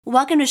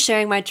Welcome to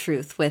Sharing My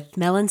Truth with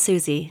Mel and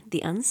Susie,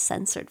 the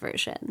uncensored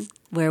version,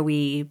 where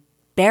we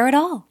bear it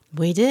all.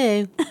 We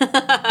do. 1,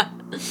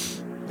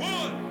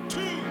 2,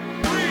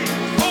 3,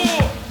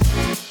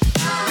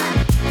 4.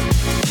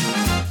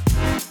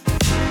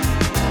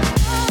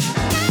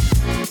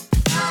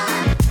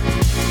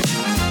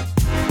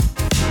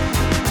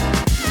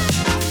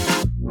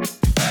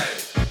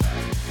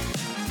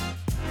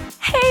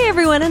 Hey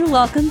everyone, and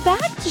welcome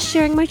back to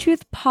Sharing My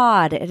Truth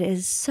Pod. It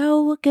is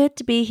so good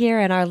to be here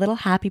in our little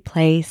happy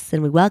place,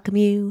 and we welcome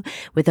you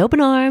with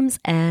open arms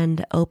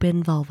and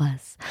open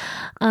vulvas.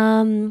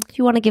 If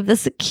you want to give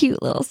this a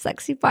cute little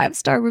sexy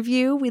 5-star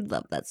review, we'd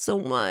love that so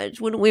much,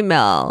 wouldn't we,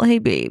 Mel? Hey,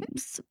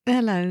 babes.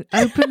 Hello.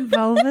 Open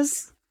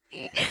vulvas.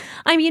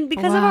 I mean,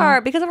 because of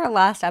our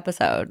last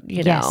episode,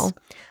 you know,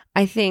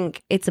 I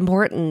think it's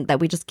important that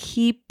we just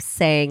keep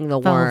saying the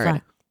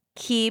word.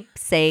 Keep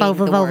saying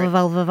vulva, the vulva, word.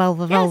 vulva,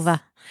 vulva,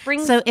 vulva.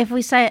 Brings- So if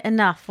we say it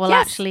enough, we'll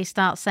Yes. actually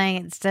start saying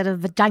it instead of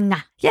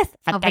vagina. Yes.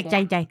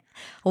 Vagina.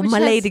 Or Which my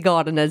has- lady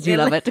garden, as you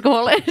love it to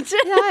call it. Yeah,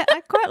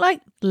 I quite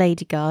like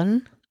Lady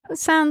Garden. It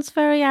sounds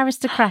very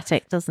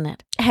aristocratic, doesn't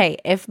it? Hey,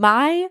 if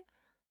my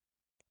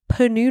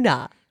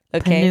panuna,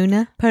 okay?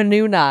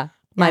 Panuna,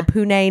 my Yeah.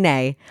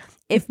 punene,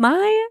 if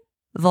my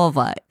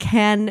vulva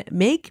can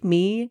make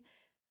me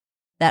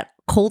that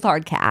cold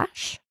hard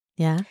cash,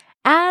 Yeah.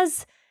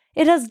 as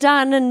it has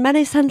done in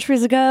many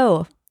centuries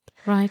ago,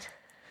 Right.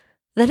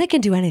 then it can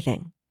do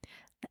anything.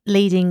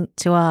 Leading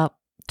to our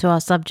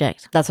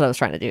subject. That's what I was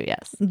trying to do,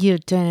 yes. You're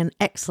doing an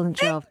excellent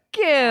job.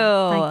 Thank you.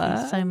 Thank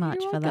you so much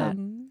You're for that.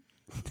 welcome.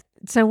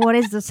 So what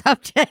is the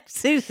subject,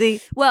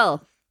 Susie?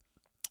 Well,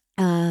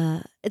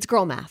 it's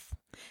girl math.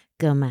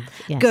 Girl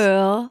math. Yes.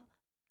 Girl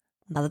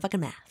motherfucking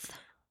math.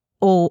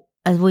 Or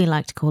as we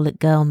like to call it,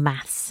 girl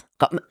maths.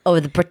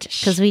 The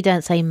British. Because we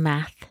don't say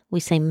math, we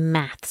say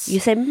maths.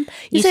 You say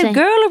You say-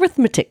 girl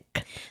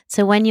arithmetic.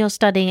 So when you're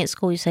studying at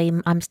school, you say,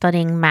 I'm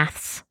studying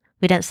maths.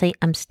 We don't say,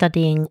 I'm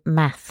studying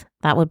math.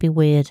 That would be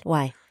weird.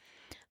 Why?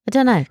 I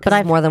don't know. But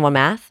I've more than one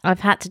math. I've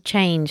had to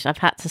change. I've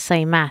had to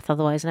say math.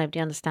 Otherwise, nobody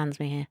understands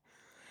me here.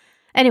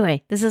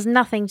 Anyway, this has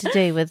nothing to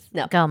do with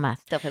No. girl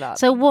math. Definitely not.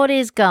 So what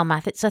is girl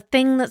math? It's a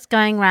thing that's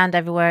going around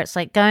everywhere. It's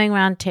like going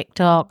around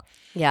TikTok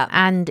yeah,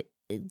 and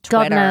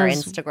God Twitter,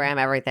 knows Instagram,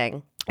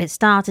 everything. it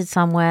started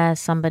somewhere.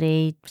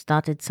 Somebody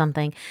started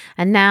something.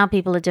 And now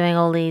people are doing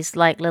all these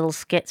like little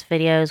skits,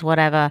 videos,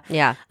 whatever,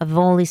 Yeah, of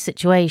all these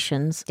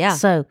situations. Yeah.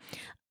 So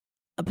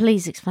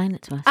please explain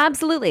it to us.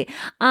 absolutely.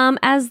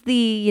 As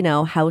the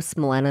house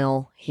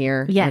millennial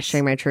here, Yes.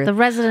 Sharing My Truth. The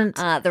resident.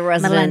 The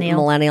resident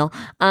millennial.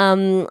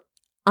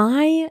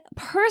 I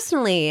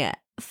personally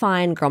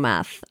find girl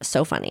math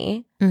so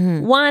funny.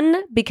 Mhm.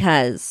 One,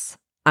 because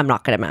I'm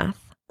not good at math.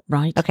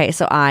 Right. Okay,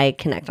 so I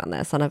connect on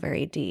this on a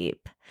very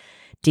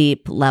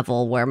deep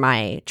level where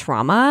my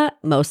trauma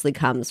mostly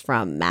comes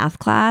from math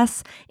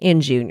class in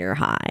junior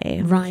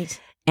high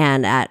Right.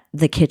 and at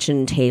the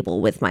kitchen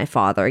table with my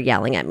father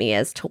yelling at me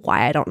as to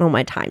why I don't know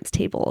my times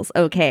tables.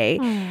 Okay.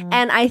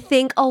 And I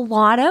think a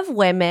lot of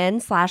women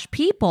 /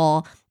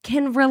 people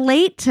can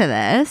relate to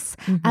this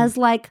as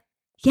like,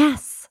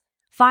 yes,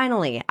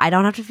 finally, I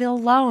don't have to feel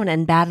alone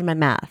and bad in my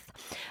math.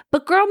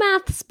 But girl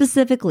math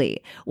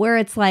specifically, where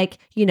it's like,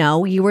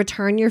 you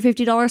return your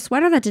 $50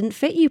 sweater that didn't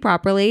fit you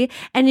properly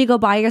and you go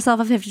buy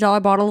yourself a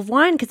 $50 bottle of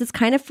wine because it's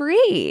kind of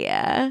free.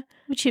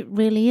 Which it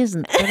really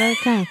isn't, but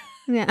okay.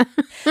 Yeah.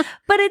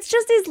 But it's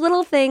just these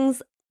little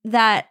things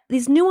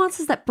these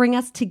nuances that bring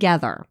us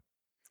together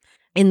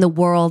in the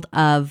world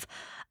of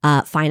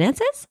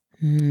finances,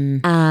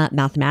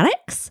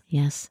 mathematics,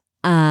 Yes.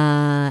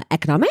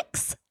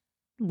 economics.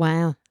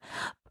 Wow.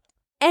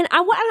 And I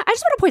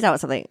just want to point out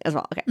something as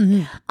well. Okay.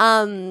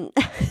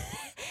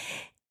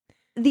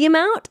 The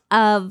amount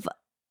of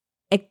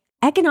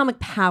economic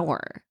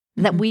power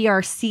that we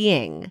are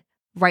seeing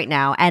right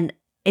now, and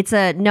it's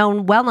a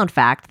well-known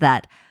fact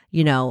that,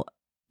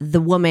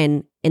 the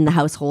woman in the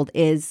household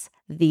is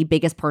the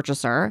biggest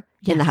purchaser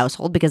in the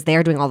household because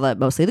they're doing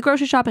mostly the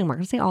grocery shopping. I'm not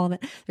going to say all of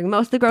it. They're doing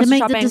most of the grocery They make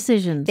shopping. the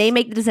decisions. They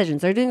make the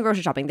decisions. They're doing the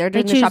grocery shopping. They're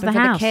doing the choose shopping the for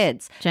house, the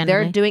kids.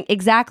 generally. They're doing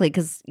exactly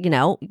because,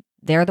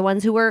 they're the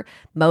ones who were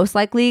most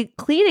likely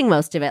cleaning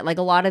most of it. Like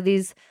a lot of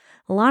these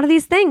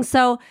things.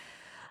 So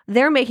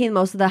they're making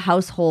most of the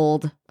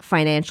household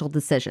financial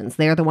decisions.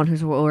 They're the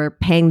ones who are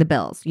paying the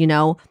bills.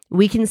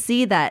 We can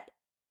see that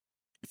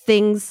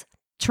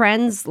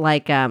trends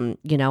like,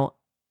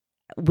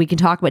 we can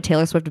talk about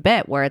Taylor Swift a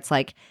bit, where it's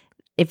like,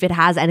 if it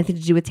has anything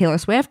to do with Taylor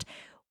Swift,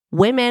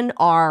 women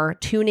are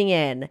tuning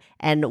in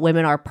and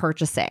women are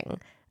purchasing.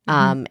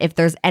 If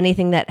there's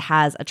anything that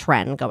has a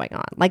trend going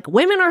on, like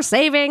women are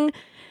saving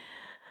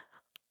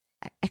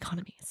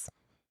economies.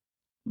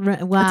 Wow.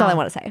 That's all I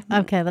want to say.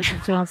 Okay, that's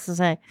what she wants to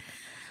say.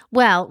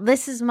 Well,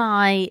 this is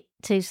my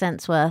 2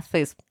 cents worth.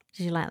 Please.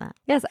 Did you like that?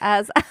 Yes,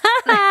 as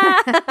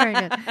Very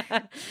good.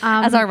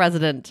 As our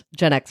resident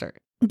Gen Xer.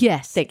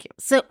 Yes. Thank you.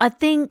 So I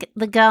think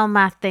the girl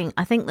math thing,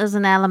 I think there's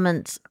an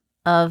element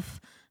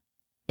of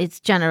it's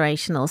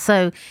generational.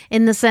 So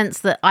in the sense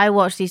that I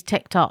watch these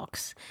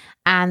TikToks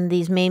and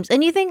these memes,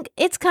 and you think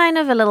it's kind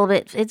of a little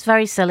bit, it's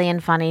very silly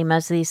and funny.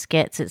 Most of these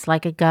skits, it's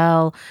like a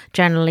girl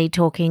generally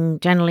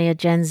a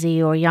Gen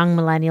Z or a young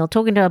millennial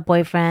talking to her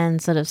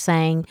boyfriend, sort of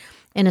saying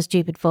in a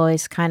stupid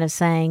voice, kind of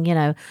saying, you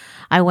know,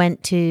 I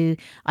bought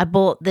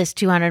this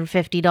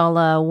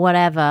 $250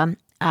 whatever,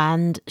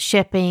 and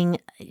shipping,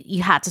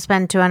 you had to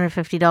spend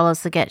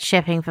 $250 to get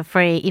shipping for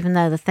free, even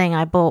though the thing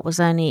I bought was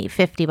only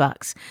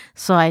 $50.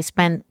 So I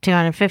spent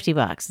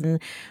 $250,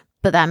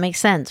 but that makes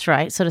sense,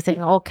 right? Sort of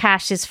thing. All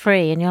cash is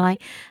free. And you're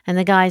like, and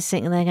the guy's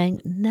sitting there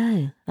going,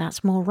 no,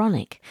 that's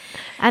moronic.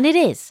 And it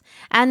is.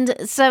 And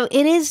so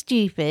it is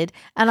stupid.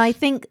 And I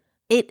think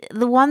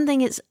the one thing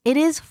it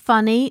is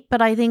funny,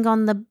 but I think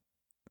on the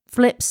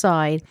flip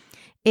side,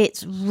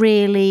 it's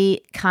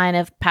really kind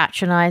of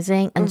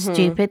patronizing and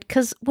stupid,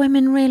 because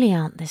women really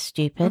aren't this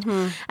stupid.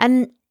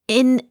 And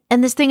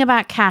this thing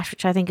about cash,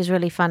 which I think is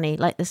really funny,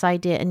 like this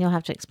idea, and you'll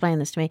have to explain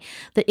this to me,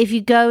 that if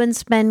you go and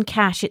spend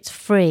cash, it's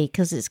free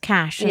because it's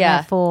cash, and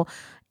therefore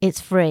it's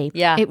free.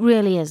 Yeah. It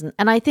really isn't.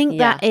 And I think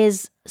that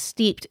is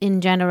steeped in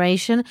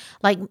generation.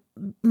 Like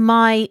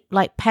my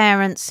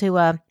parents, who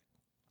are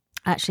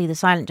actually the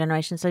silent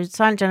generation, so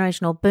silent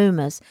generation or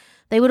boomers,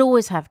 they would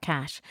always have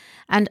cash.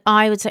 And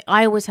I would say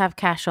I always have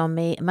cash on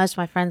me. Most of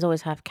my friends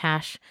always have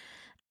cash.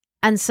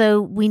 And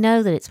so we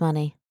know that it's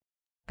money.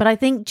 But I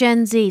think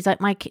Gen Zs, like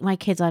my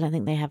kids, I don't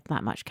think they have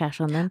that much cash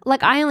on them.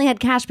 Like, I only had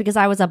cash because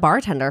I was a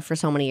bartender for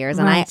so many years,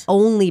 and I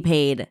only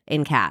paid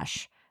in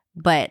cash.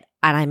 And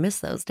I miss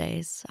those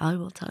days, I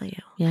will tell you.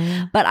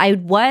 Yeah. But I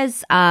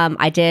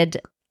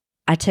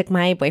took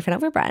my boyfriend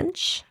over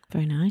brunch.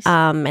 Very nice.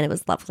 And it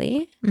was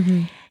lovely.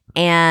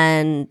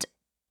 And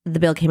the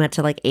bill came out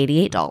to like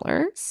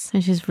 $88.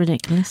 Which is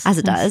ridiculous. As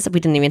it does. We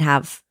didn't even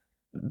have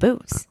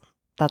booze.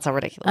 That's how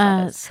ridiculous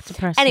that is. It's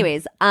depressing.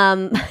 Anyways,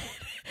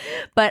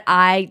 but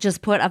I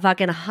just put a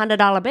fucking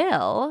 $100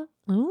 bill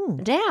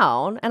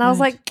down, and I was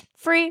like,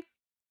 free.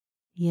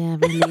 Yeah,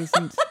 really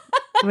isn't.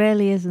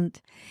 Really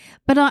isn't.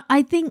 But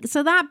I think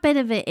so. That bit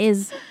of it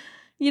is,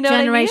 you know,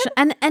 generation,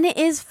 what I mean? and it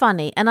is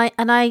funny, and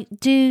I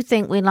do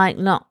think we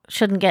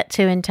shouldn't get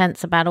too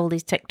intense about all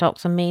these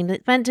TikToks and memes.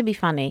 It's meant to be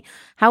funny.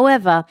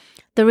 However,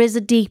 there is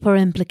a deeper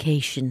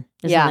implication,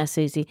 isn't there,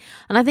 Susie?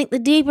 And I think the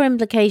deeper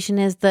implication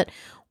is that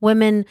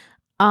women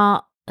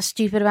are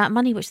stupid about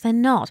money, which they're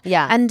not.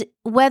 Yeah. And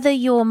whether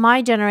you're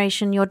my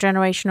generation, your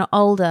generation, or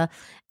older,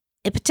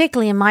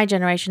 particularly in my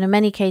generation, in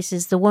many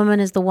cases, the woman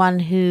is the one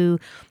who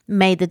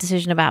made the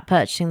decision about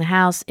purchasing the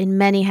house. In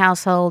many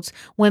households,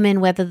 women,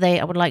 whether they,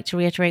 I would like to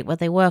reiterate, whether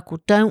they work or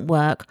don't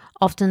work,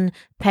 often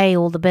pay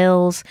all the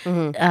bills,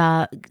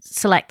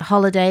 select the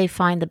holiday,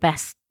 find the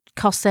best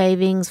cost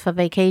savings for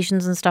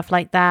vacations and stuff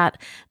like that,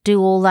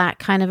 do all that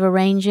kind of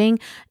arrange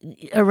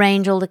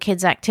all the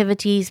kids'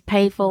 activities,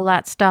 pay for all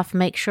that stuff,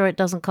 make sure it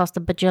doesn't cost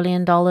 $1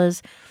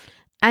 bajillion.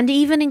 And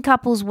even in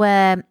couples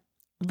where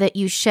that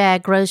you share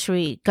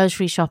grocery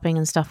shopping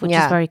and stuff, which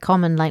is very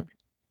common, like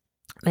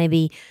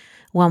maybe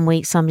one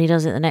week somebody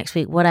does it, the next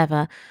week,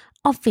 whatever.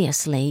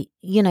 Obviously,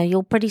 you know,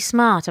 you're pretty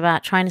smart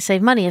about trying to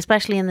save money,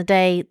 especially in the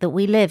day that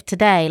we live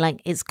today.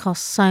 Like, it's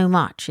cost so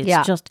much.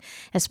 It's just,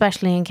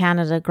 especially in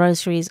Canada,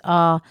 groceries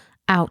are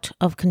out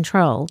of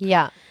control.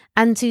 Yeah.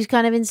 And to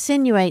kind of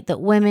insinuate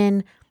that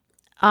women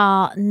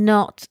are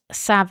not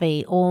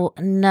savvy or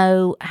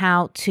know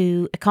how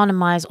to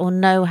economize or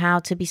know how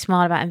to be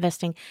smart about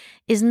investing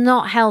is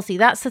not healthy.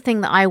 That's the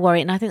thing that I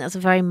worry. And I think that's a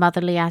very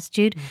motherly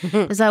attitude.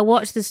 As I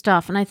watch this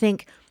stuff, and I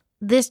think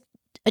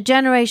a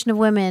generation of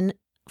women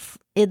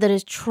that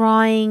is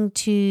trying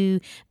to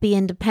be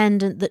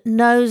independent, that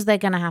knows they're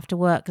going to have to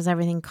work because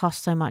everything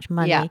costs so much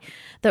money,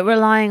 that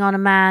relying on a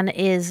man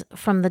is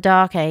from the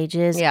dark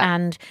ages.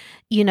 And,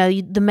 you know,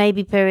 there may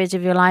be periods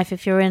of your life,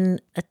 if you're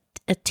in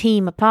a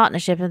team, a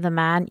partnership with a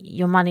man,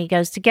 your money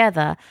goes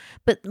together.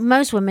 But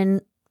most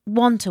women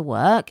want to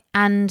work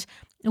and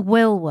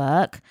will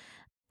work.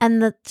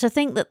 And to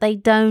think that they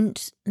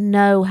don't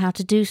know how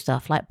to do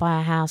stuff like buy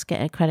a house,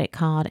 get a credit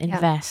card,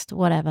 invest,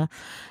 whatever,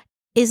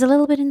 is a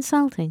little bit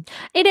insulting.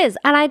 It is.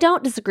 And I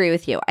don't disagree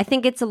with you. I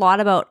think it's a lot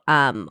about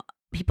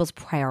people's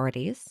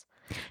priorities.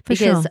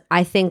 Because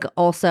I think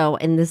also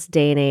in this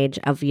day and age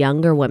of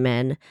younger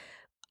women,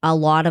 a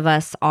lot of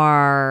us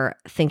are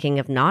thinking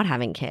of not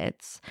having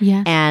kids.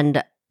 Yeah.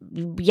 And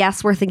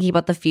yes, we're thinking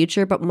about the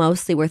future, but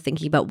mostly we're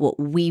thinking about what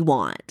we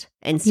want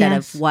instead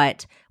of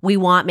what we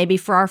want maybe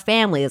for our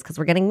families, because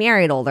we're getting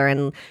married older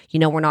and, you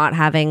know, we're not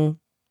having,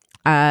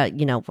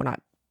 we're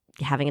not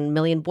having a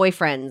million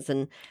boyfriends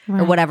and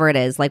or whatever it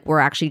is. Like, we're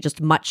actually just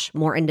much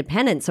more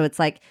independent. So it's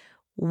like,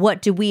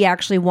 what do we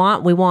actually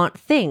want? We want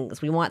things.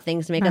 We want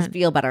things to make us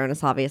feel better. And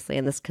it's obviously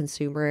in this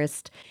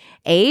consumerist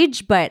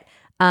age, but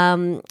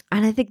and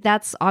I think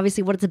that's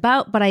obviously what it's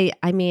about. But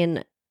I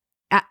mean,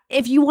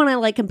 if you want to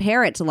like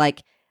compare it to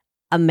like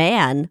a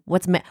man,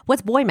 what's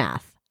boy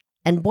math?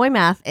 And boy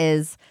math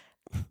is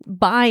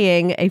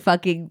buying a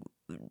fucking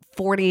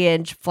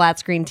 40-inch flat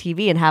screen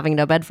TV and having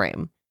no bed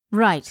frame.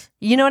 Right.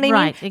 You know what I mean?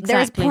 Right, There's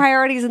exactly.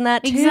 priorities in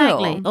that too.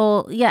 Exactly.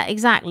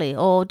 Exactly.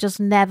 Or just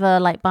never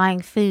like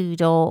buying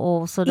food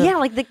or sort of. Yeah,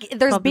 like there's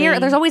beer. probably-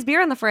 There's always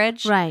beer in the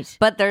fridge. Right.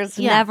 But there's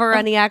Yeah. never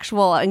any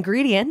actual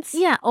ingredients.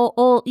 Yeah.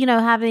 Or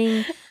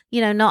having,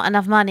 not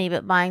enough money,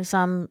 but buying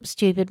some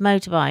stupid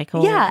motorbike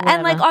or Yeah,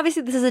 and like whatever.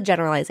 obviously this is a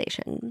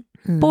generalization.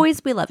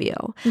 Boys, we love you.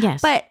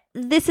 Yes. But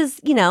this is,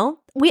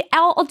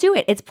 I'll do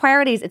it. It's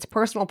priorities. It's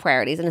personal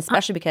priorities, and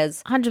especially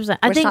because 100%.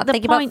 we're I think not the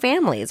thinking point, about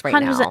families right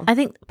 100%. now. I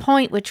think the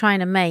point we're trying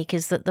to make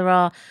is that there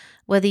are,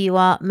 whether you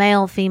are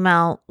male,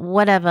 female,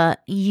 whatever,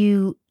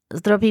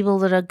 there are people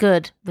that are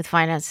good with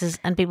finances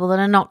and people that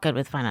are not good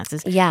with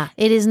finances. Yeah.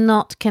 It is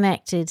not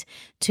connected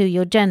to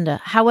your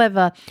gender.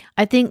 However,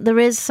 I think there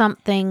is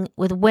something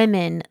with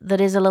women that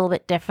is a little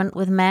bit different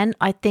with men.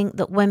 I think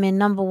that women,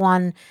 number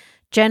one,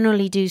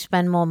 generally do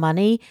spend more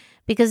money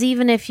because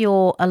even if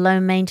you're a low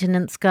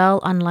maintenance girl,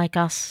 unlike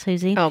us,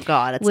 Susie, Oh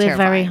God, it's we're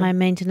very terrifying. high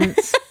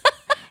maintenance.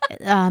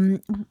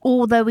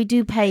 Although we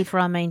do pay for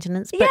our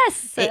maintenance, but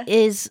Yes. it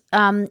is,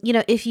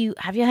 if you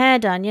have your hair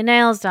done, your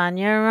nails done,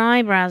 your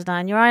eyebrows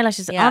done, your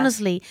eyelashes, Yeah.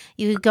 honestly,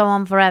 you could go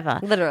on forever.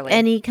 Literally.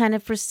 Any kind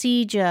of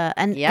procedure.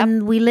 And, Yep.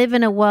 and we live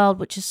in a world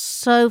which is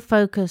so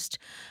focused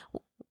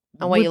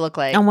On what you look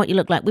like. on what you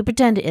look like. We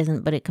pretend it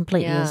isn't, but it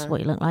completely is Yeah.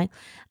 what you look like.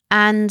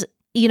 And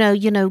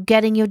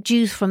getting your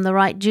juice from the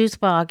right juice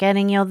bar,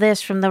 getting your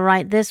this from the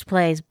right this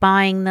place,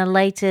 buying the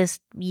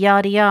latest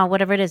yada yada,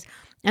 whatever it is.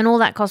 And all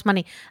that costs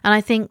money. And I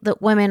think that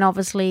women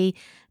obviously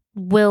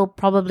will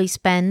probably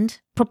spend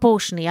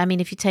proportionally. I mean,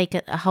 if you take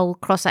a whole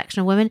cross section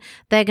of women,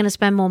 they're going to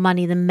spend more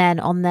money than men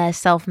on their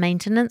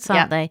self-maintenance,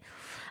 aren't they?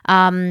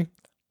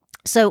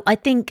 So I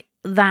think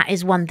that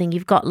is one thing.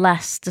 You've got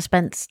less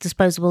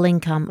disposable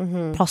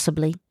income,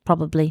 possibly,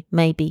 probably,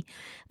 maybe.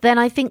 Then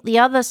I think the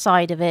other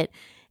side of it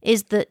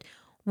is that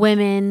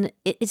women,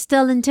 it's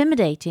still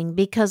intimidating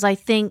because I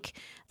think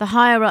the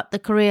higher up the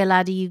career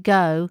ladder you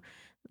go,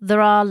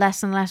 there are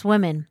less and less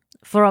women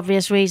for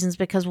obvious reasons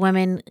because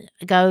women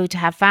go to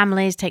have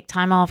families, take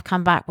time off,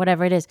 come back,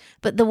 whatever it is.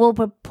 But there will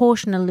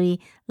proportionally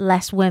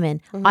less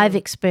women. I've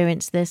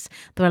experienced this.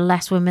 There are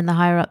less women the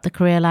higher up the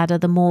career ladder,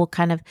 the more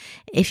kind of,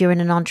 if you're in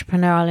an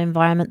entrepreneurial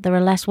environment, there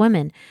are less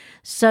women.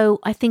 So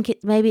I think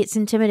maybe it's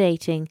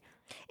intimidating.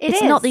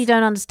 It's not that you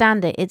don't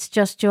understand it. It's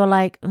just you're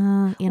like,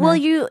 Well,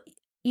 you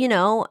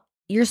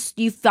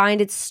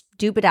find it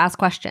stupid ass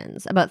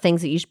questions about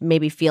things that you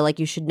maybe feel like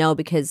you should know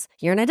because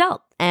you're an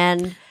adult,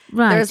 and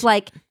Right. there's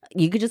like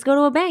you could just go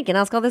to a bank and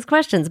ask all these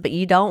questions, but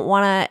you don't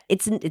want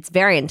to. It's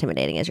very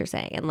intimidating, as you're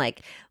saying, and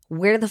like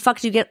where the fuck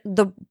do you get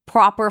the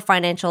proper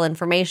financial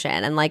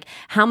information, and like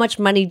how much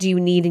money do you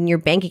need in your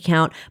bank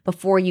account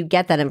before you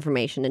get that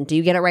information, and do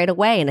you get it right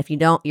away? And if you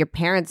don't, your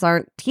parents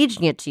aren't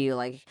teaching it to you.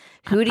 Like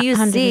who do you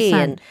 100%. see?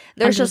 And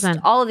there's just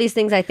 100%. all of these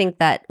things. I think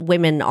that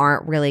women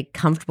aren't really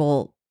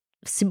comfortable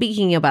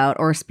speaking about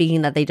or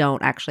speaking that they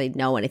don't actually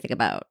know anything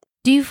about.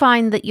 Do you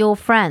find that your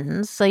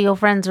friends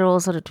are all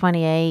sort of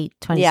 28,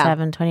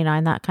 27,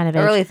 29, that kind of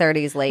age? Early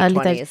 30s, late Early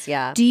 20s, 30s.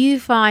 yeah. Do you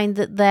find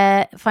that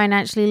they're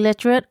financially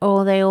literate,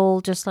 or are they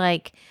all just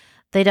like,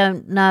 they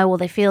don't know, or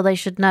they feel they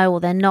should know, or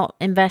they're not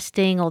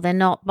investing, or they're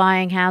not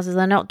buying houses,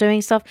 they're not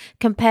doing stuff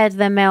compared to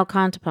their male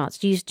counterparts?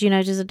 Do you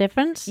notice a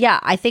difference?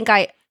 Yeah, I think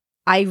I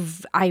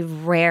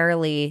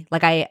rarely,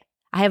 like I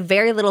have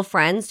very little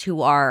friends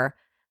who are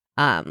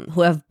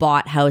who have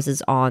bought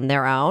houses on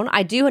their own.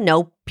 I do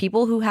know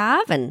people who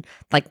have, and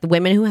like the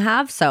women who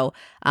have. So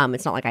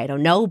it's not like I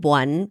don't know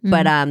one,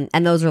 but and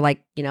those are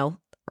like,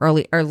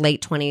 early or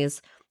late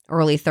 20s,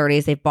 early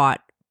 30s. They've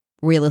bought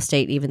real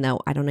estate, even though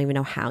I don't even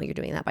know how you're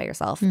doing that by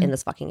yourself in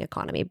this fucking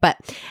economy. But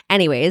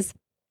anyways,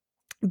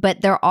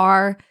 there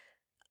are,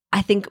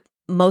 I think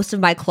most of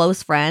my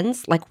close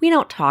friends, like we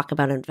don't talk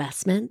about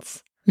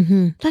investments.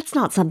 Mm-hmm. That's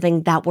not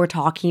something that we're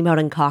talking about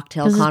in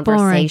cocktail 'Cause it's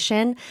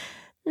conversation.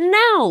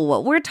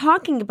 No, we're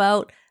talking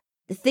about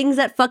things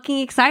that fucking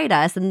excite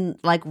us and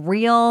like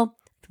real,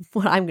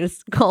 what I'm going to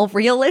call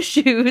real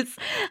issues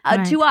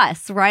Right. to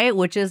us, right?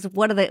 Which is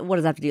what does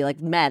that have to do? Like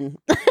men.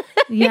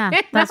 Yeah,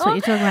 You that's know? what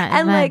you're talking about.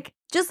 And isn't it? like,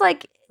 just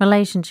like,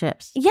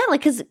 relationships. yeah,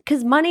 like,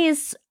 cause money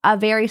is a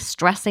very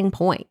stressing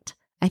point,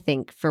 I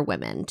think, for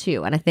women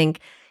too. And I think,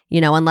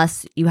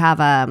 unless you have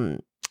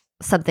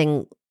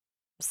something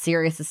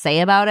serious to say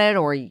about it,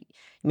 or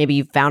maybe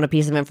you found a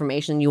piece of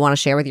information you want to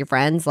share with your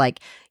friends, like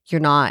you're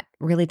not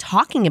really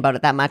talking about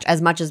it that much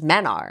as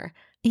men are.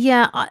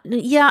 Yeah,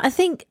 I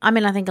think a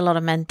lot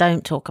of men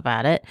don't talk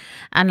about it,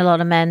 and a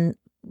lot of men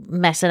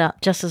mess it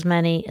up just as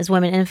many as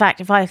women. In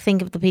fact, if I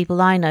think of the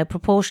people I know,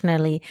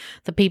 proportionally,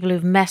 the people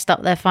who've messed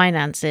up their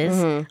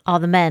finances are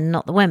the men,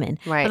 not the women.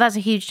 Right. But that's a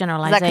huge Is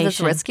generalization. that because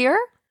it's riskier?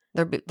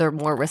 They're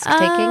more risk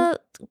taking.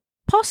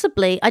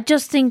 Possibly. I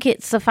just think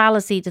it's a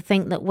fallacy to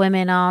think that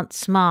women aren't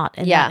smart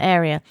in that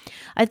area.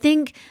 I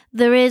think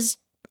there is.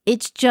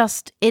 It's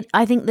just it.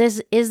 I think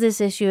this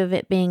issue of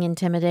it being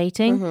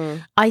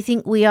intimidating. I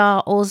think we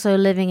are also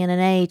living in an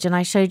age, and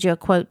I showed you a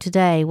quote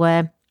today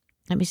where.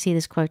 Let me see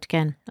this quote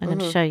again. I'm going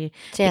to show you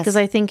Yes. because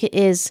I think it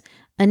is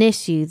an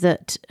issue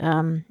that.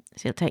 So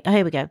you'll take. Oh,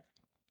 here we go.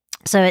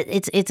 So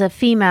it's a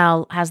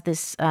female has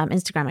this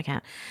Instagram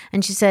account,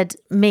 and she said,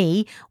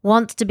 "Me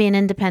wants to be an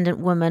independent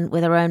woman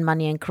with her own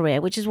money and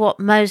career," which is what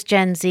most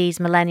Gen Zs,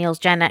 Millennials,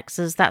 Gen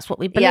Xers, that's what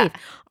we believe.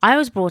 Yeah. I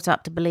was brought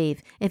up to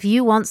believe if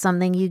you want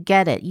something, you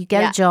get it. You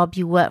get Yeah. a job,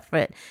 you work for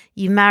it.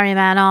 You marry a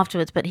man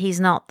afterwards, but he's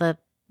not the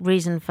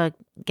reason for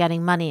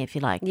getting money, if you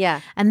like.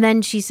 Yeah. And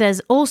then she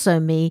says, also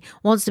me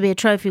wants to be a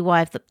trophy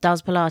wife that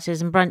does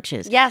Pilates and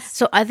brunches. Yes.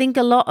 So I think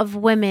a lot of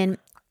women,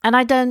 and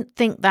I don't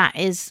think that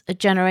is a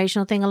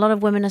generational thing. A lot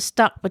of women are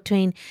stuck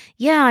between,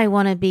 yeah, I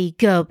want to be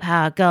girl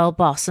power, girl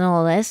boss and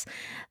all this.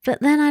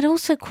 But then I'd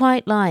also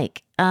quite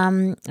like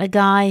a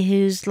guy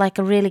who's like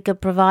a really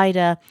good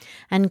provider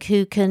and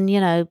who can,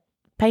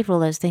 pay for all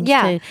those things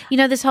Yeah.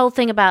 too. This whole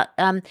thing about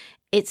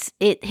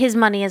his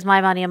money is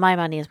my money and my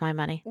money is my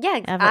money. Yeah,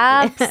 Ever-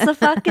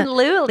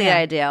 absolutely. Yeah.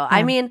 I do.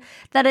 I mean,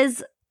 that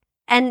is,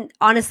 and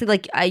honestly,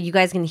 like you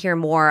guys can hear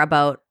more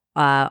about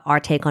our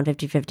take on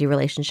 50-50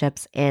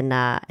 relationships in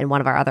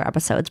one of our other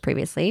episodes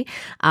previously.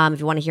 If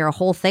you want to hear a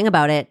whole thing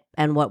about it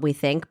and what we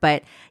think,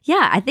 but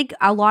yeah, I think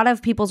a lot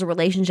of people's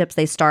relationships,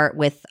 they start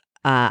with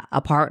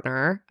a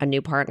partner, a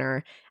new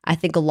partner. I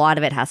think a lot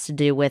of it has to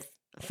do with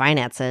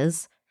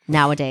finances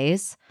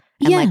nowadays,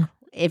 and Yeah.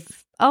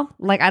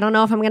 I don't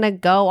know if I'm going to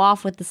go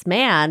off with this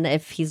man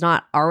if he's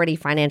not already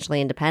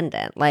financially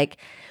independent. Like,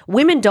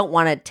 women don't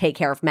want to take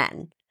care of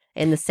men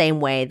in the same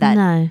way that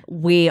No.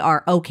 we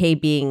are okay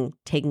being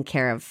taken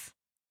care of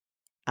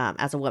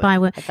as a woman. By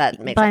wo- if that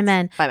makes by sense.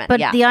 men. By men, But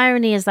yeah. the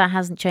irony is that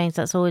hasn't changed.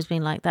 That's always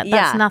been like that.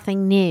 That's Yeah.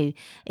 nothing new.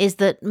 Is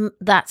that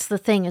that's the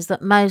thing? Is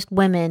that most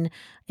women,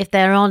 if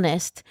they're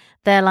honest,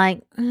 they're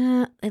like,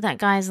 that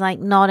guy's like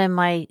not in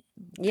my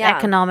Yeah.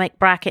 economic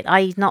bracket.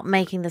 He's not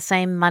making the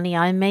same money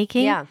I'm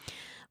making. Yeah.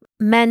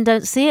 Men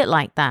don't see it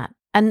like that,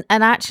 and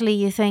actually,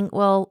 you think,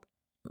 well,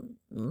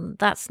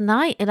 that's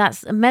nice.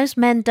 That's most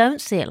men don't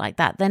see it like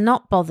that. They're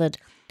not bothered.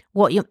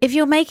 If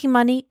you're making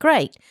money,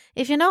 great.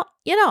 If you're not,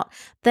 you're not.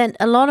 Then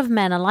a lot of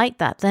men are like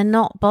that. They're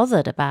not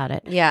bothered about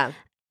it. Yeah.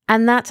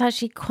 And that's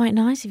actually quite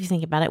nice if you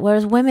think about it.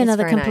 Whereas women It's are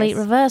the very complete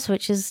nice. reverse,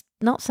 which is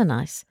not so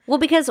nice. Well,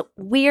 because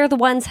we are the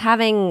ones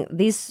having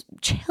these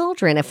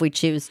children if we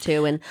choose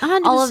to, and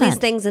all of these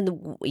 100%. things.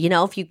 And,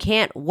 if you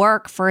can't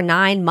work for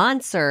 9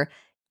 months or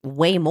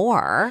way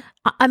more.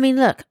 I mean,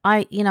 look,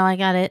 I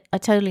get it. I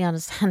totally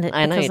understand it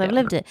I know because you I've do.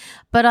 lived it.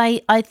 But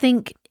I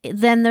think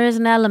then there is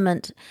an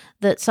element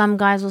that some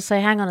guys will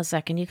say, hang on a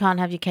second, you can't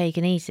have your cake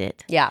and eat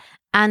it. Yeah.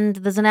 And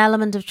there's an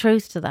element of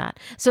truth to that.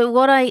 So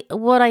what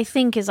I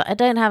think is, I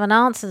don't have an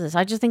answer to this.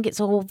 I just think it's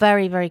all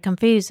very, very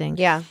confusing.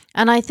 Yeah.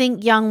 And I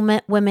think young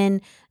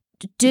women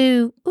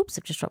do. Oops,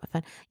 I've just dropped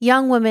my phone.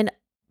 Young women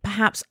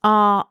perhaps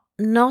are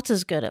not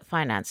as good at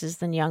finances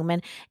than young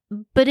men.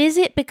 But is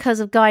it because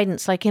of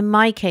guidance? Like in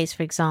my case,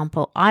 for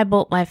example, I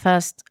bought my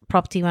first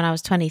property when I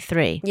was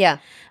 23. Yeah.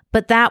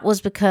 But that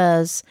was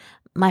because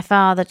my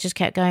father just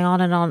kept going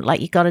on and on, like,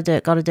 you got to do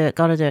it, got to do it,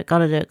 got to do it, got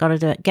to do it, got to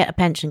do it, get a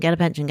pension, get a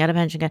pension, get a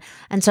pension.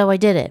 And so I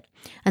did it.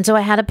 And so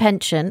I had a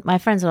pension. My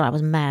friends thought I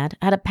was mad.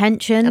 I had a I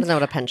pension, don't know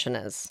what a pension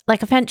is.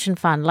 like a pension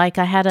fund. Like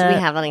I had Do a, we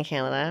have that in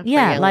Canada?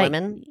 yeah, For young like-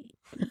 women?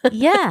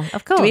 yeah,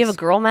 of course. Do we have a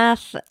girl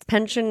math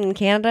pension in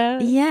Canada?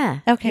 Yeah.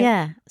 Okay.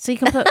 Yeah. So you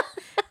can put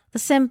the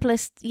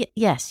simplest.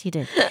 Yes, you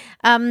do.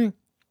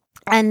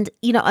 And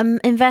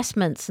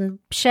investments and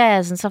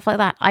shares and stuff like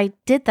that. I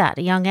did that at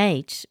a young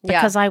age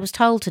because I was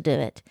told to do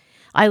it.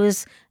 I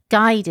was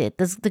guided.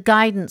 The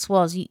guidance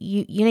was you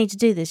need to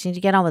do this. You need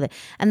to get on with it.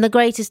 And the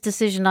greatest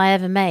decision I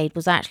ever made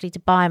was actually to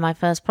buy my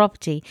first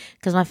property,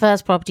 because my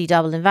first property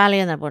doubled in value,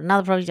 and then I bought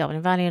another property doubled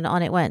in value, and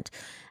on it went.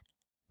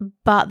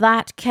 But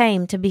that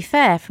came, to be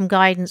fair, from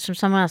guidance from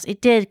someone else.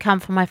 It did come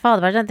from my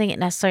father, but I don't think it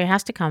necessarily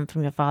has to come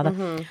from your father.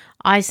 Mm-hmm.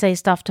 I say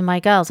stuff to my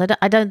girls.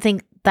 I don't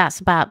think that's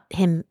about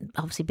him,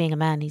 obviously being a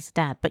man, he's a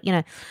dad. But,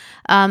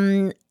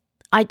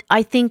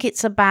 I think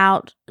it's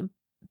about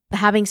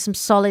having some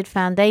solid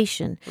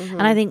foundation. Mm-hmm.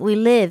 And I think we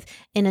live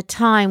in a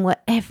time where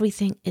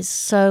everything is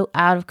so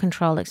out of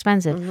control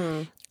expensive.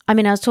 Mm-hmm. I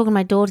mean, I was talking to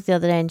my daughter the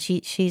other day, and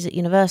she's at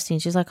university,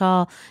 and she's like,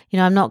 "Oh,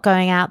 I'm not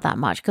going out that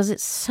much because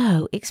it's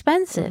so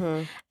expensive."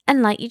 Mm-hmm.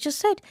 And like you just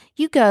said,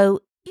 you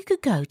could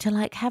go to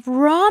like have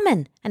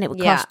ramen, and it would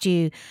Yeah. cost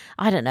you,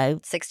 I don't know,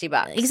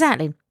 $60.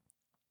 exactly.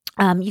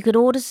 You could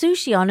order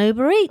sushi on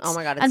Uber Eats. Oh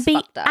my God, and it's be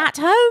fucked up. at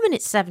home, and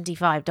it's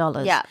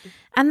 $75. Yeah.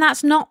 and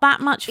that's not that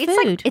much It's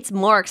food. like, it's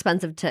more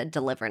expensive to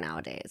deliver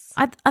nowadays.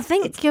 I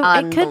think It's it could be.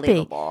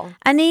 unbelievable.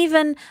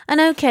 And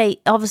okay,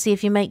 obviously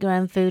if you make your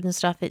own food and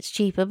stuff, it's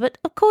cheaper. But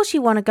of course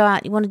you want to go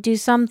out, you want to do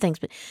some things.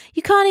 But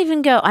you can't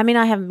even go. I mean,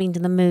 I haven't been to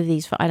the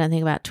movies for, I don't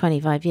think, about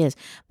 25 years.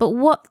 But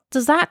what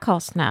does that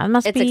cost now?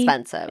 It's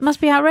Expensive. It must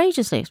be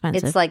outrageously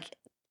expensive. It's like,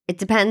 it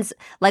depends.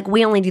 Like,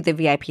 we only do the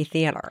VIP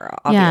theater,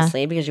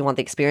 obviously, because you want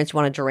the experience. You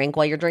want to drink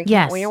while you're drinking,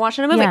 Yes. when you're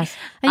watching a movie. Yes.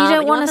 And you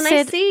don't want to the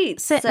nice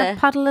seats. sit in a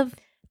puddle of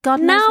God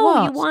knows No,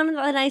 what. you want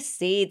the nice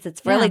seats.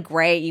 It's really Yeah.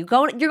 great. You're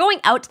going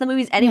out to the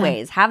movies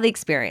anyways. Have the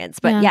experience.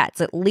 But Yeah. yeah,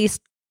 it's at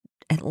least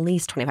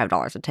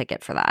 $25 a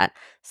ticket for that.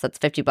 So that's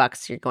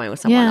 $50. You're going with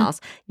someone Yeah. else.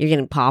 You're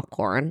getting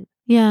popcorn.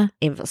 Yeah.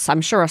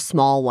 I'm sure a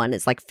small one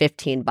is like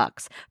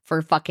 $15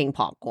 for fucking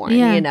popcorn,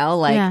 Yeah. you know,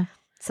 like Yeah.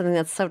 something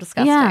that's so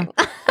disgusting.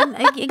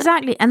 Yeah.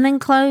 Exactly. And then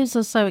clothes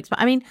are so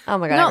expensive. I mean, Oh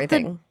my God, not that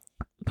everything.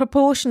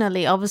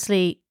 proportionally,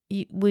 obviously,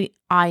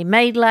 I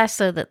made less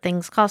so that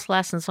things cost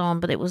less and so on,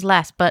 but it was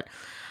less. But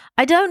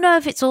I don't know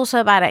if it's also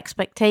about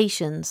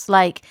expectations.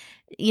 Like,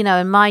 you know,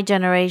 in my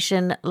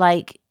generation,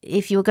 like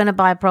if you were going to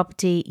buy a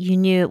property, you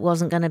knew it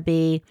wasn't going to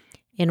be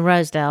in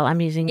Rosedale.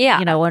 I'm using, Yeah.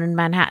 you know, one in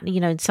Manhattan,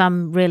 you know, in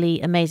some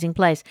really amazing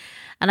place.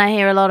 And I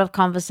hear a lot of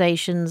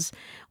conversations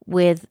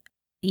with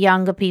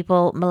younger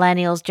people,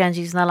 millennials, Gen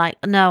Zs, and they're like,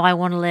 no, I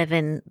want to live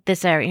in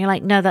this area. And you're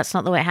like, no, that's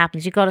not the way it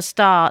happens. You've got to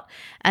start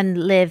and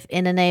live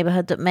in a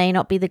neighborhood that may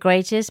not be the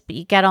greatest, but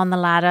you get on the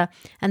ladder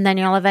and then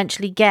you'll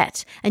eventually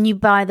get, and you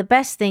buy the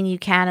best thing you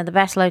can at the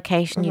best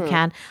location you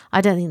can. I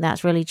don't think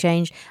that's really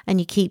changed, and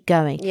you keep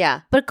going.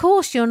 Yeah. But of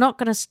course, you're not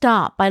going to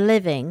start by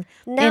living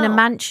in a No.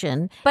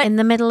 mansion But in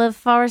the middle of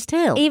Forest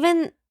Hill.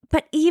 Even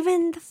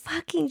the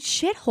fucking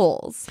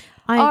shitholes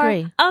I are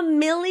agree. $1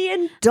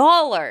 million.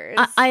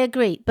 I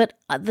agree, but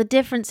the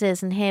difference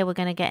is, and here we're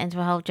going to get into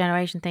a whole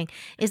generation thing,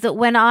 is that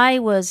when I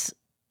was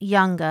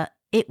younger,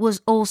 it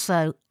was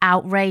also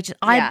outrageous.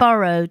 Yeah.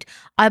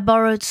 I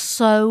borrowed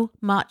so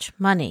much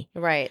money.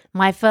 Right.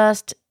 My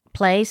first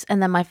place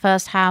and then my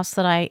first house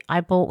that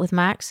I bought with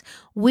Max,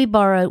 we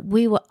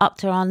were up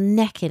to our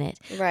neck in it.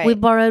 Right. We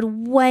borrowed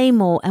way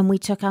more and we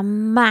took a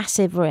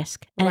massive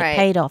risk and Right. it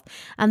paid off.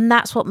 And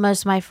that's what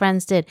most of my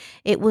friends did.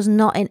 It was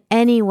not in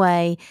any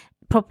way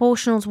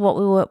proportional to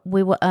what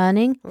we were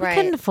earning. We Right.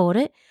 couldn't afford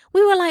it.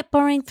 We were like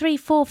borrowing 3,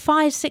 4,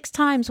 5, 6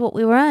 times what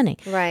we were earning.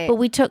 Right. But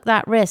we took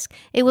that risk.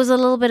 It was a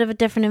little bit of a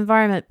different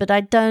environment, but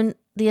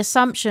the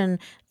assumption,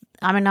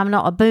 I mean, I'm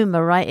not a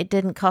boomer, right? It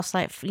didn't cost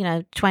like, you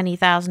know,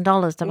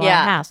 $20,000 to buy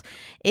Yeah. a house.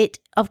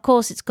 Of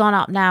course, it's gone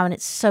up now and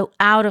it's so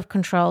out of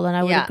control. And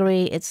I would Yeah.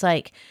 agree. It's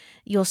like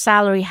your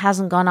salary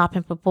hasn't gone up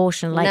in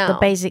proportion. Like the No.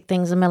 basic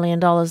thing's $1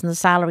 million and the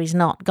salary's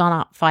not gone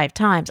up 5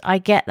 times. I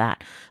get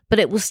that. But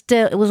it was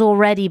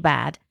already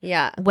bad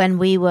Yeah. when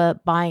we were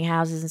buying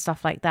houses and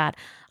stuff like that.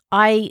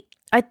 I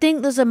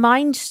think there's a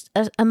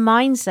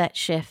mindset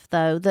shift,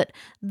 though, that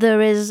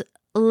there is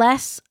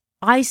less,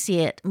 I see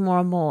it more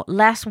and more,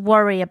 less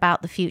worry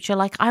about the future.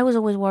 Like I was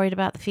always worried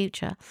about the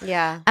future.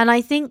 Yeah. And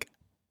I think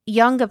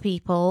younger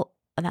people,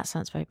 and that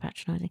sounds very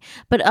patronizing,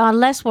 but are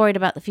less worried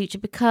about the future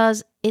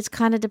because it's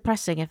kind of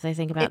depressing if they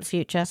think about the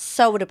future.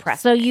 So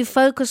depressing. So you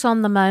focus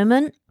on the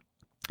moment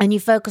and you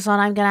focus on,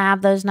 I'm going to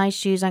have those nice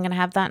shoes, I'm going to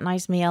have that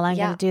nice meal, I'm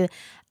Yeah. going to do.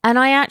 And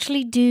I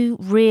actually do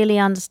really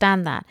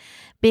understand that,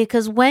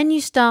 because when you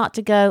start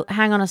to go,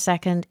 hang on a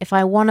second, if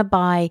I want to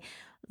buy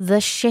the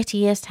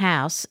shittiest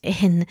house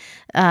in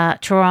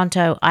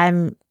Toronto,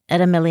 I'm at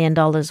 $1 million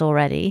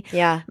already.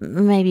 Yeah.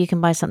 Maybe you can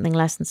buy something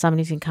less, and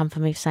somebody can come for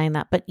me for saying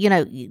that. But, you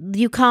know,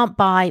 you can't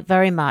buy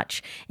very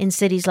much in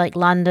cities like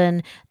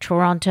London,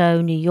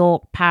 Toronto, New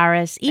York,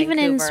 Paris, even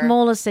in Vancouver.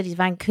 smaller cities,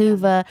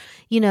 Vancouver,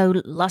 you know,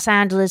 Los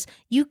Angeles.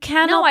 You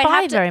cannot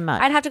buy very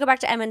much. I'd have to go back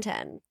to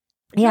Edmonton.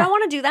 Yeah. You don't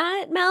want to do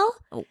that, Mel?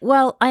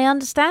 Well, I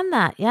understand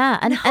that, yeah,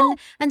 and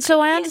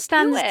so I can't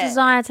understand do this it.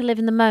 desire to live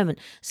in the moment.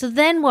 So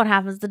then, what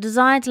happens? The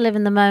desire to live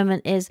in the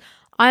moment is,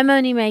 I'm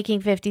only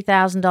making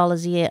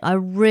 $50,000 a year. I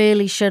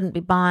really shouldn't be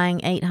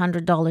buying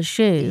 $800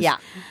 shoes. Yeah.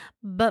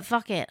 But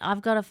fuck it,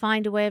 I've got to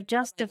find a way of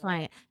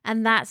justifying it,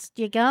 and that's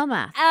your girl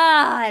math.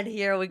 And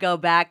here we go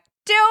back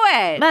to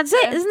it. That's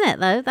it, isn't it?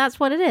 Though that's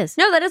what it is.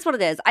 No, that is what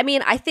it is. I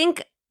mean, I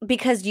think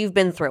because you've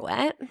been through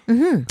it,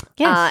 Mm-hmm.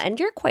 Yes, and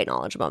you're quite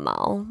knowledgeable,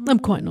 Mel. I'm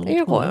quite knowledgeable.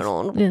 You're quite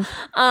knowledgeable.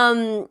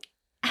 Yes.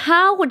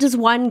 How does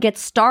one get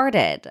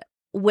started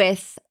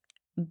with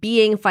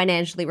being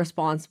financially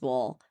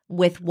responsible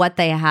with what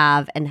they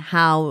have, and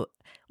how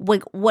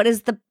do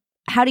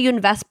you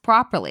invest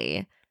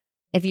properly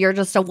if you're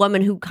just a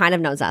woman who kind of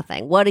knows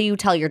nothing? What do you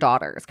tell your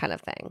daughters, kind of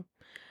thing?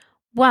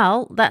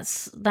 Well,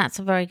 that's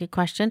a very good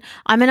question.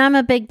 I mean, I'm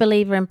a big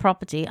believer in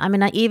property. I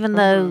mean, even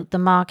though the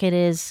market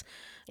is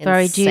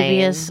very Insane.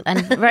 dubious and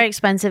very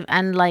expensive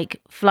and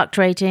like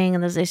fluctuating,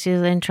 and there's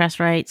issues with interest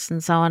rates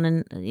and so on,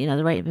 and you know,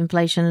 the rate of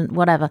inflation and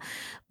whatever.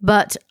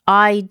 But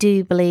I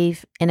do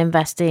believe in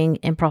investing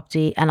in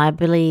property, and I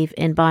believe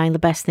in buying the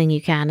best thing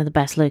you can in the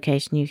best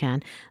location you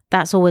can.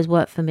 That's always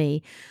worked for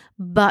me.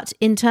 But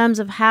in terms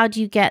of how do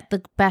you get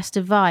the best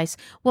advice?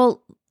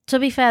 Well, to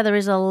be fair, there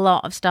is a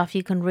lot of stuff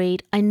you can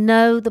read. I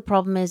know the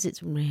problem is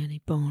it's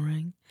really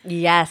boring.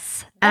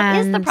 Yes, that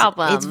is the And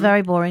problem. It's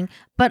very boring.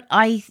 But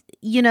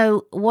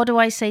what do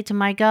I say to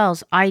my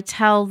girls? I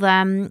tell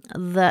them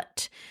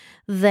that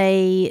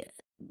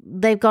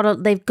they've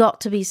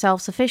got to be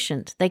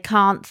self-sufficient. They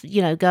can't,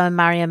 go and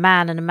marry a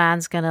man and a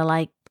man's going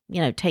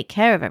to take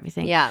care of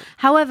everything. Yeah.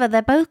 However,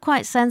 they're both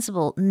quite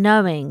sensible,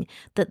 knowing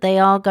that they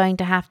are going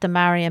to have to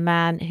marry a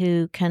man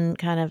who can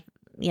kind of,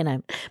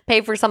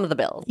 Pay for some of the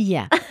bills.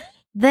 yeah.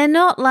 they're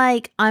not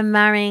like I'm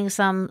marrying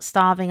some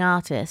starving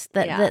artist.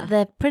 Yeah.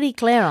 They're pretty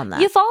clear on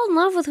that. You fall in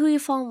love with who you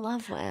fall in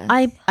love with.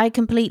 I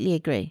completely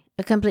agree.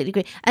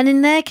 And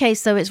in their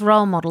case, though, it's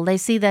role model. They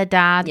see their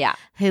dad, Yeah.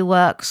 who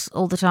works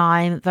all the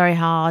time, very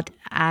hard,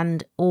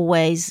 and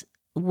always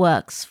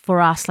works for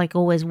us, like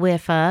always we're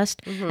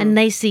first. And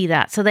they see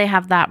that. So they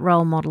have that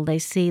role model. They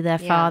see their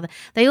father.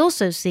 They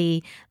also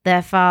see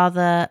their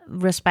father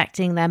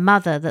respecting their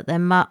mother, that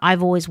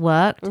I've always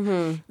worked,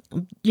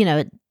 you know,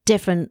 at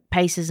different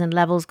paces and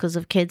levels because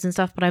of kids and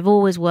stuff, but I've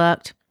always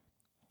worked.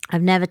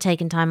 I've never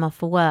taken time off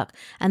for work,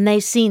 and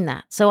they've seen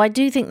that. So I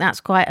do think that's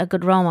quite a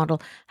good role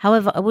model.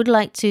 However, I would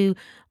like to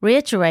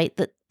reiterate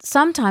that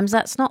sometimes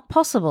that's not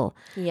possible.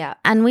 Yeah.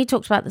 And we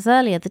talked about this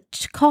earlier. The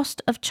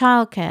cost of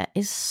childcare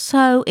is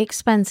so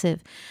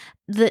expensive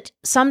that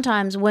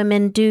sometimes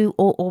women do,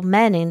 or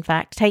men, in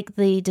fact, take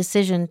the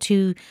decision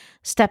to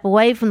step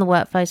away from the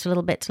workforce a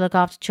little bit to look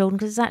after children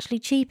because it's actually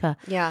cheaper.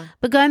 Yeah.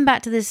 But going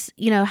back to this,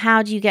 you know,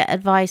 how do you get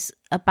advice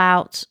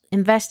about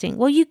investing?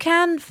 Well, you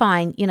can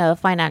find, you know, a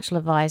financial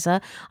advisor.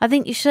 I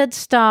think you should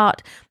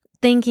start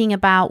thinking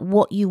about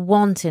what you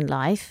want in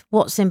life,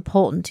 what's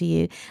important to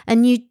you.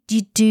 And you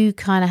do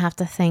kind of have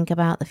to think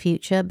about the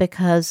future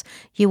because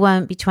you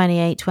won't be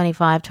 28,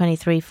 25,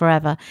 23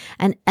 forever.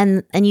 And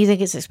you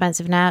think it's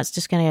expensive now, it's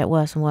just going to get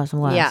worse and worse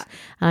and worse. Yeah.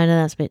 And I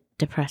know that's a bit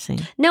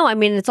depressing. No, I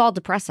mean, it's all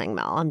depressing,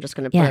 Mel. I'm just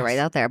going to put it right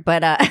out there.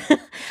 But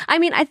I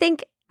mean, I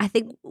think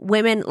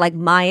women like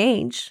my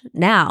age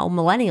now,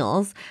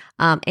 millennials,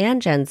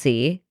 and Gen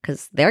Z,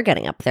 because they're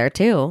getting up there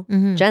too.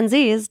 Gen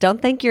Zs,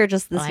 don't think you're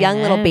just this I young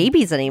little know.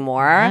 babies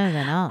anymore. No,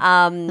 they're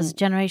not. There's a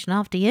generation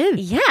after you.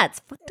 Yeah,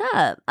 it's fucked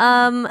up.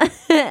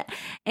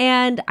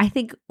 And I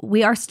think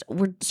we're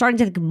starting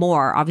to think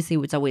more. Obviously,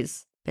 it's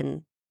always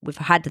been, we've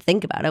had to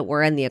think about it.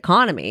 We're in the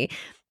economy,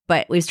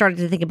 but we've started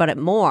to think about it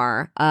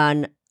more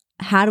on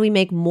how do we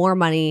make more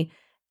money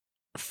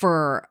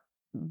for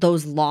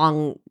those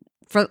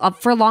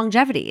for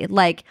longevity.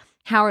 Like,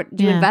 how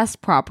do you invest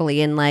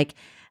properly, and like,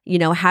 you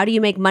know, how do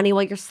you make money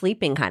while you're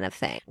sleeping, kind of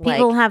thing.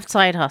 People have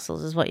side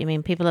hustles, is what you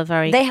mean. People are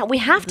very. We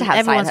have to have.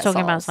 Everyone's side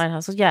talking about hustles. side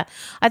hustles. Yeah,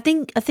 I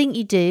think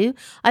you do.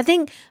 I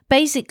think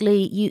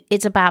basically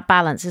it's about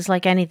balance. It's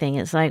like anything.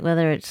 It's like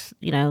whether it's,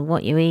 you know,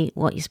 what you eat,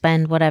 what you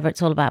spend, whatever.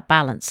 It's all about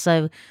balance.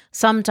 So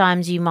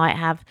sometimes you might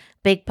have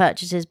big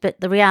purchases, but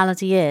the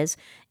reality is,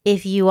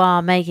 if you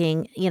are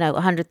making, you know,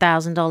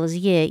 $100,000 a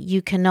year,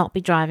 you cannot be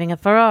driving a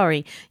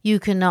Ferrari. You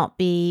cannot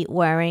be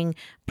wearing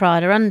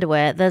Prada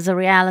underwear. There's a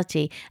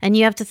reality. And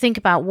you have to think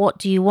about, what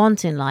do you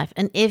want in life?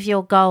 And if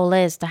your goal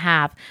is to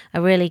have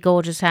a really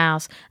gorgeous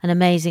house, an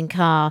amazing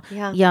car,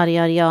 yada,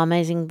 yada, yada,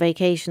 amazing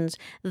vacations,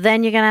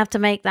 then you're going to have to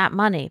make that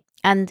money.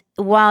 And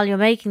while you're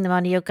making the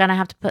money, you're going to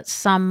have to put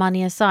some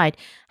money aside.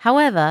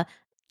 However,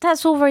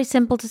 that's all very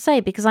simple to say,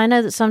 because I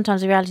know that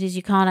sometimes the reality is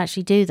you can't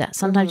actually do that.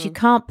 Sometimes you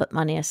can't put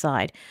money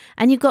aside,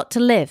 and you've got to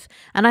live.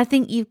 And I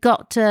think you've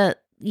got to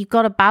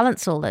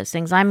balance all those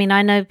things. I mean,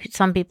 I know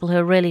some people who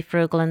are really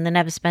frugal and they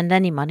never spend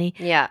any money.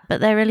 Yeah. But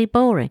they're really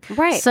boring.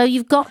 Right. So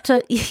you've got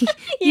to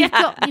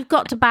you've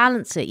got to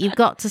balance it. You've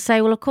got to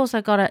say, well, of course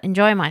I've got to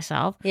enjoy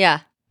myself.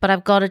 Yeah. But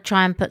I've got to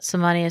try and put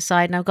some money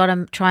aside, and I've got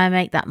to try and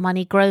make that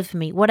money grow for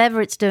me,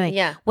 whatever it's doing.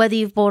 Yeah. Whether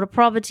you've bought a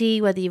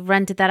property, whether you've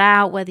rented that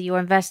out, whether you're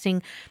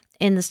investing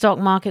in the stock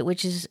market,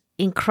 which is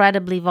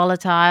incredibly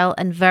volatile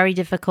and very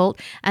difficult.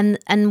 And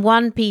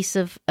one piece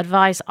of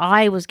advice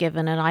I was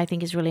given, and I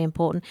think is really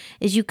important,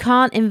 is you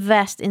can't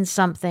invest in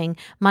something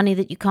money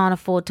that you can't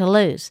afford to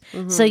lose.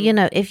 So, you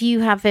know, if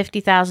you have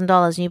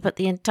 $50,000 and you put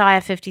the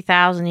entire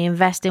 $50,000, you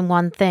invest in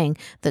one thing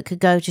that could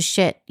go to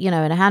shit, you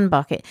know, in a hand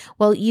bucket.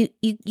 Well, you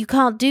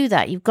can't do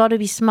that. You've got to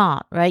be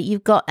smart, right?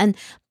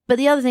 But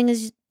the other thing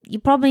is, you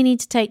probably need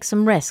to take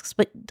some risks,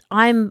 but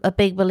I'm a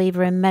big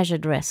believer in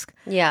measured risk.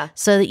 Yeah.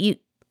 So that you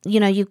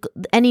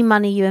any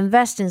money you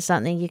invest in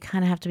something, you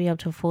kind of have to be able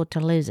to afford to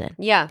lose it.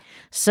 Yeah.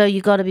 So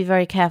you've got to be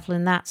very careful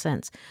in that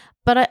sense.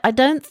 But I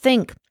don't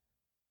think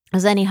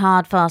there's any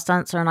hard, fast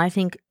answer. And I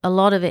think a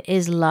lot of it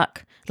is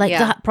luck. Like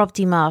the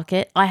property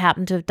market, I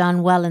happen to have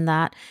done well in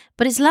that,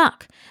 but it's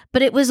luck.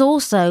 But it was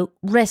also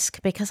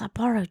risk, because I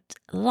borrowed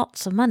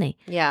lots of money.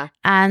 Yeah.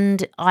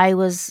 And I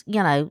was,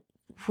 you know,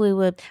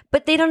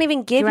 But they don't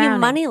even give you drowning.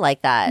 money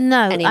like that.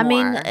 No, anymore. I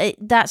mean,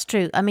 that's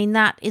true. I mean,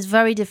 that is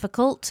very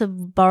difficult to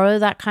borrow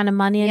that kind of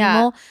money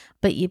anymore,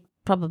 but you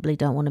probably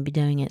don't want to be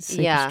doing it. It's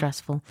super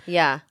stressful.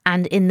 Yeah.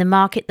 And in the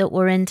market that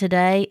we're in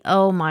today,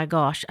 oh my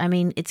gosh, I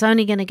mean, it's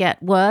only going to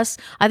get worse.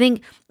 I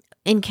think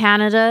in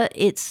Canada,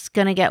 it's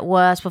going to get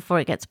worse before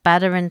it gets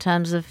better in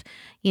terms of,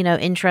 you know,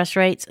 interest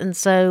rates. And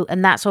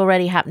that's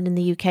already happened in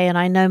the UK. And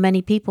I know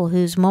many people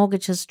whose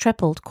mortgage has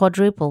tripled,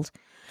 quadrupled.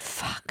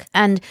 Fuck.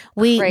 And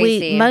we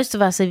Crazy. most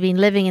of us have been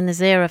living in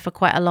this era for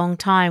quite a long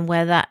time,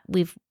 where that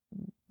we've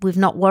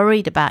not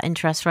worried about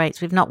interest rates.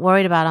 We've not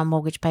worried about our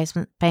mortgage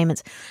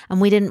payments. And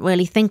we didn't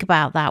really think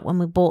about that when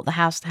we bought the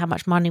house, how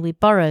much money we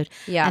borrowed.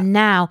 Yeah. And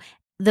now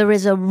there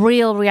is a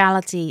real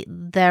reality.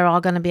 There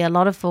are going to be a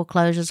lot of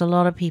foreclosures, a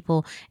lot of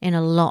people in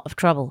a lot of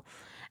trouble.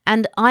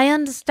 And I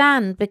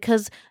understand,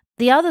 because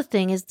the other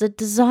thing is the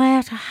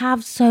desire to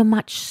have so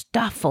much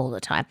stuff all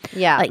the time.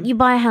 Yeah. Like you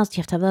buy a house,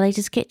 you have to have the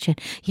latest kitchen.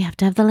 You have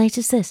to have the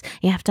latest this.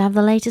 You have to have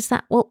the latest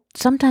that. Well,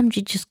 sometimes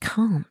you just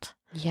can't.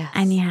 Yes.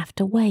 And you have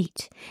to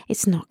wait.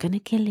 It's not going to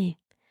kill you.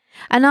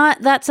 And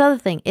that's the other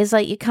thing is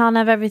like you can't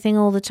have everything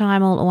all the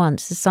time all at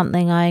once. It's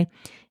something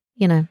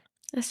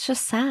It's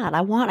just sad.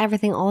 I want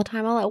everything all the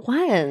time, all at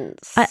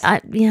once. I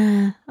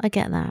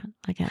get that.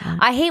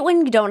 I hate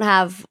when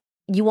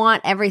you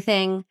want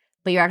everything,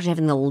 but you're actually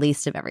having the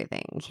least of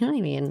everything. You know what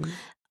I mean?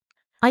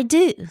 I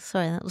do.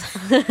 Sorry, that was.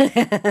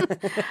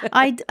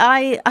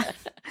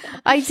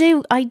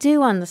 I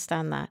do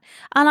understand that,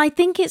 and I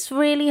think it's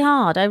really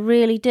hard. I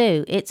really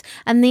do.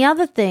 And the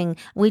other thing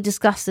we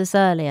discussed this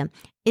earlier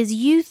is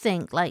you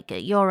think like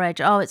at your age,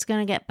 oh, it's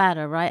going to get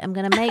better, right? I'm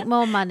going to make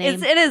more money.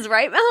 It is,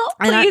 right, Mel?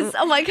 Please,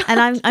 oh my god!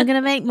 And I'm going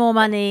to make more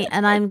money,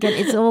 and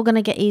it's all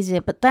going to get easier.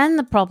 But then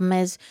the problem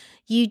is,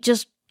 you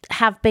just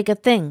have bigger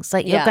things.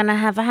 Like you're going to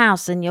have a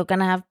house, and you're going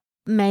to have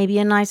maybe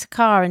a nicer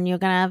car, and you're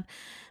going to have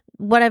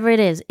whatever it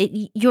is,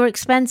 your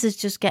expenses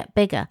just get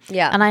bigger.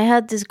 Yeah. And I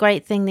heard this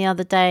great thing the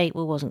other day.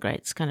 Well, it wasn't great.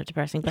 It's kind of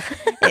depressing, but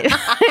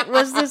it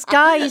was this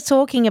guy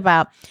talking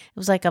about, it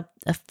was like a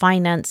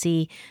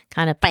financy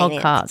kind of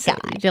podcast. Guy.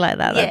 Do you like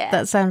that? Yeah.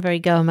 That sounds very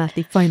Go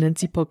Matthew,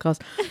 financy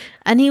podcast.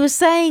 And he was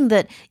saying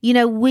that,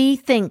 we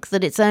think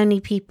that it's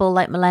only people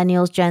like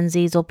millennials, Gen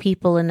Zs, or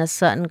people in a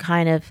certain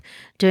kind of,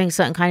 doing a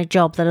certain kind of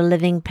job that are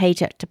living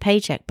paycheck to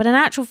paycheck. But in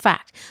actual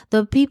fact, there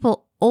are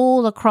people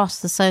all across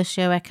the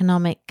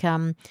socioeconomic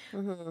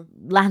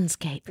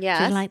landscape. Yes.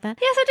 Do you like that?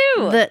 Yes, I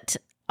do. That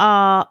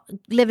are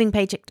living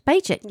paycheck to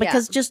paycheck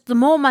because just the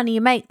more money you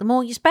make, the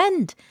more you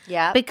spend.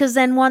 Yeah. Because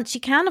then once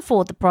you can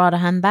afford the Prada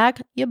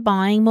handbag, you're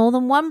buying more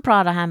than one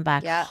Prada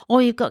handbag. Yeah.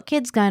 Or you've got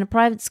kids going to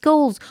private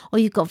schools, or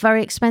you've got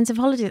very expensive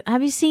holidays.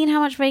 Have you seen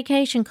how much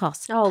vacation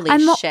costs? Holy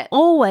shit.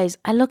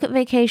 I look at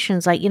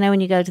vacations like,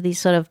 when you go to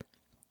these sort of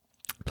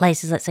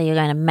places, let's say you're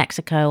going to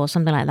Mexico or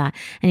something like that,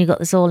 and you've got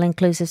this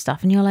all-inclusive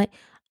stuff, and you're like,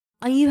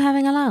 are you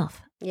having a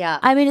laugh? Yeah.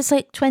 I mean, it's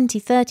like 20,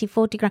 30,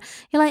 40 grand.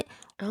 You're like,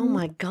 oh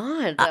my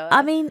God.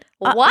 I mean,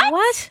 what?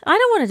 What? I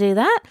don't want to do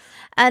that.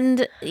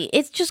 And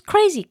it's just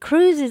crazy.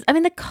 Cruises. I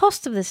mean, the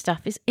cost of this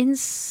stuff is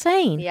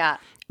insane. Yeah.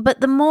 But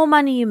the more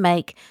money you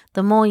make,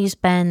 the more you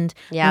spend,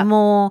 Yeah. the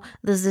more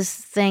there's this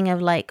thing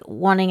of like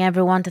wanting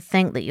everyone to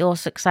think that you're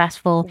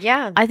successful.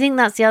 Yeah. I think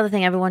that's the other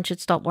thing. Everyone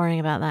should stop worrying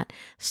about that.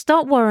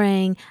 Stop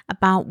worrying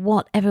about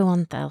what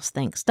everyone else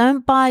thinks.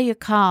 Don't buy your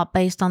car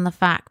based on the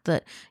fact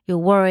that you're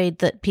worried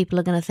that people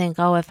are going to think,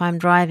 oh, if I'm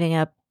driving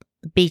a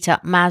beat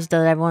up Mazda,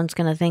 everyone's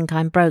going to think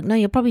I'm broke. No,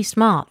 you're probably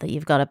smart that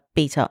you've got a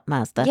beat up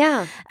Mazda.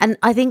 Yeah. And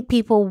I think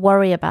people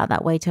worry about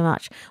that way too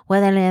much.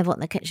 Where they live, what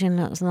the kitchen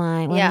looks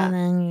like.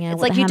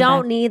 It's like you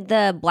don't need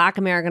the Black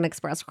American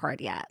Express card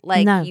yet.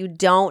 Like you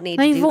don't need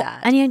to do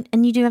that.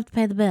 And you do have to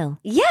pay the bill.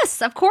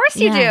 Yes, of course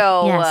you do.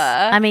 Yes.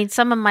 I mean,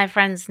 some of my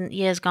friends in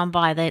years gone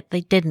by,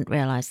 they didn't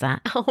realize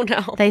that. Oh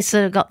no. They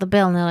sort of got the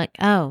bill and they're like,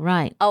 oh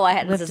right. Oh,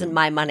 this isn't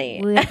my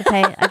money. We have to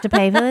pay. I have to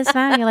pay for this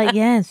now. You're like,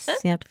 yes,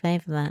 you have to pay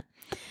for that.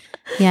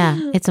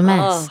 Yeah, it's a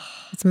mess.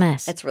 It's a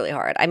mess. It's really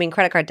hard. I mean,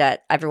 credit card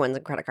debt, everyone's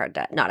in credit card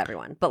debt. Not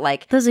everyone, but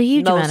like there's a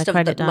huge amount of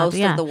credit debt. Most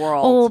of the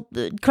world. Or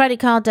credit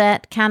card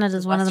debt.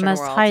 Canada's one of the Western most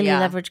world, highly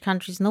leveraged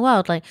countries in the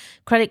world. Like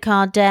credit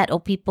card debt or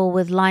people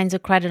with lines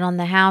of credit on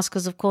their house.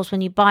 Because, of course,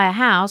 when you buy a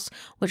house,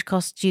 which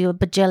costs you $1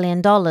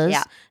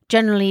 bajillion,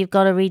 generally you've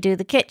got to redo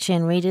the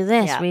kitchen, redo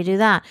this, redo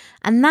that.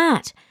 And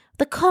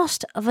the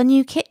cost of a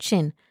new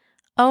kitchen,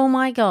 oh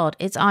my God,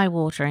 it's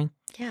eye-watering.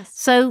 Yes.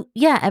 So,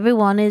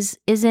 everyone is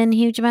in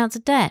huge amounts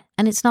of debt,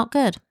 and it's not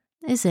good,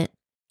 is it?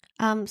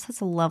 So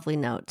that's a lovely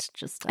note.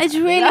 It's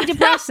really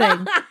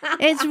depressing.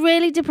 It's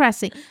really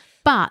depressing.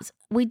 But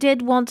we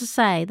did want to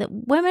say that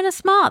women are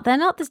smart. They're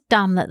not this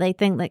dumb that they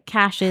think that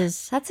cash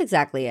is... That's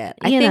exactly it.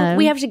 I think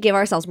we have to give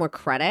ourselves more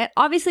credit.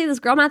 Obviously, this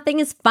girl math thing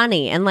is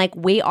funny, and like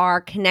we are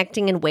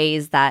connecting in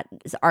ways that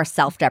are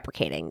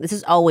self-deprecating. This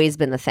has always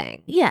been the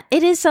thing. Yeah,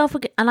 it is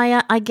and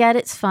I get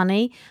it's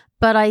funny,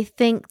 but I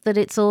think that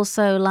it's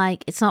also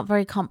like it's not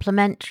very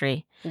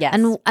complimentary. Yes.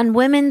 And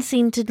women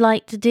seem to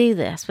like to do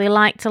this. We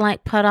like to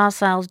like put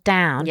ourselves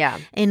down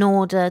in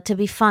order to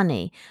be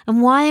funny.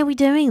 And why are we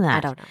doing that? I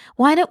don't know.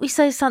 Why don't we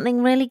say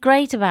something really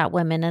great about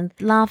women and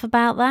laugh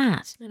about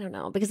that? I don't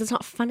know, because it's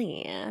not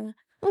funny.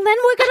 Well, then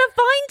we're going to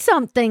find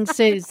something,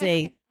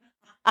 Susie.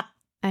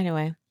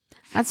 Anyway,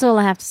 that's all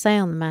I have to say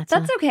on the matter.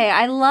 That's okay.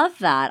 I love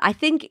that. I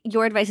think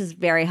your advice is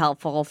very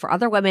helpful for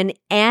other women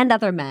and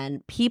other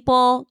men,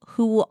 people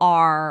who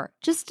are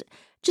just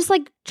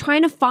like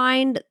trying to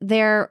find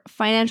their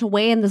financial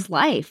way in this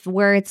life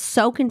where it's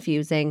so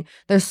confusing.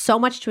 There's so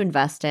much to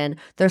invest in.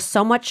 There's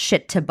so much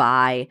shit to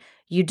buy.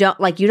 You don't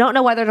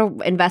know whether to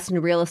invest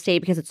in real estate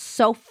because it's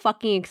so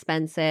fucking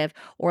expensive,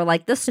 or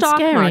like the stock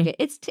market.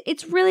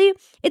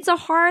 It's a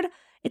hard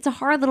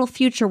little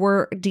future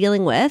we're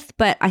dealing with.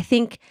 But I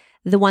think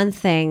the one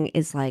thing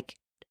is like,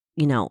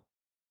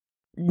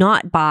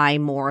 not buy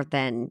more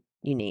than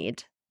you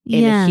need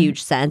in a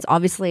huge sense.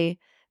 Obviously,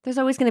 There's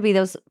always going to be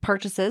those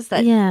purchases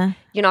that Yeah.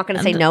 you're not going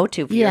to say no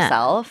to for Yeah.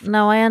 yourself.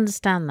 No, I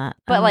understand that.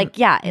 But like,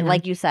 yeah.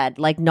 like you said,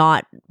 like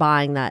not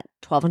buying that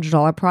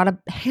 $1,200 Prada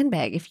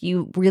handbag if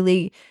you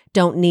really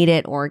don't need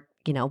it or,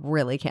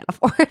 really can't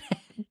afford it.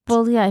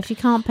 Well, yeah, if you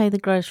can't pay the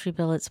grocery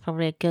bill, it's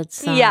probably a good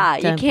sign. Yeah,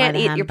 you Don't buy can't the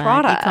eat your handbag.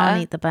 Prada. You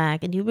can't eat the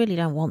bag, and you really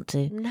don't want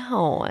to.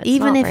 No, it's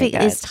Even not if very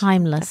it is good.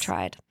 timeless. I've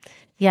tried.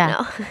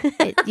 Yeah.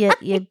 No.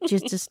 You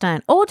just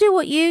don't. Or do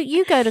what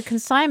you go to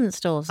consignment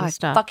stores and I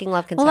stuff. fucking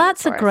love Well, consignment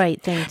that's stores. a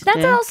great thing to That's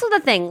do. also the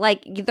thing.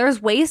 Like,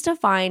 there's ways to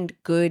find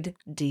good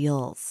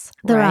deals,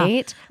 There are.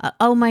 right?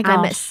 Oh my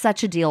I'm gosh.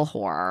 such a deal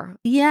whore.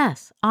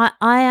 Yes, I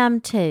am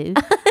too.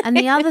 And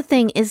the other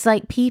thing is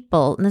like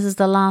people, and this is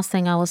the last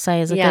thing I will say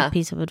as a Yeah. good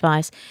piece of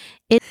advice.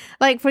 It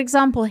like for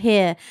example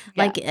here,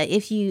 Yeah. like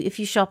if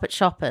you shop at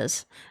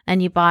Shoppers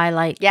and you buy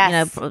like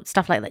Yes.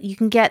 stuff like that, you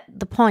can get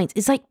the points.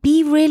 It's like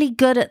be really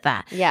good at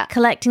that. Yeah.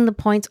 Collecting the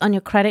points on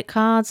your credit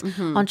cards,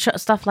 Mhm. on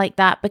stuff like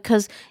that,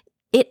 because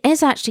it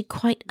is actually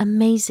quite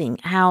amazing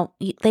how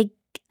they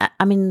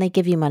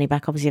give you money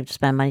back. Obviously, you have to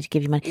spend money to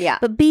give you money. Yeah.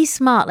 But be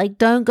smart. Like,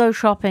 don't go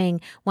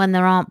shopping when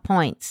there aren't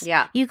points.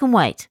 Yeah. You can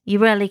wait. You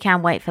really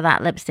can wait for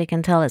that lipstick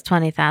until it's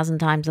 20,000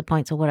 times the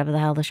points or whatever the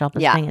hell the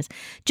Shoppers Yeah. thing is.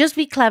 Just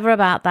be clever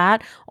about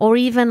that. Or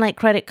even like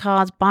credit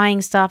cards,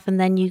 buying stuff, and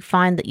then you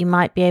find that you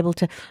might be able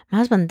to. My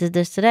husband did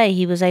this today.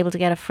 He was able to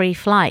get a free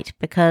flight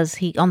because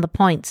he on the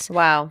points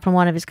Wow. from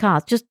one of his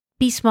cards. Just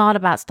be smart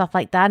about stuff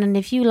like that. And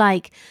if you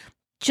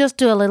just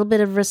do a little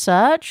bit of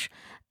research,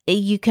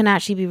 you can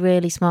actually be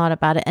really smart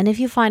about it. And if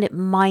you find it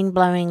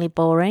mind-blowingly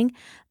boring,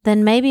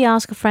 then maybe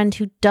ask a friend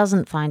who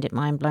doesn't find it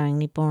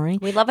mind-blowingly boring.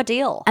 We love a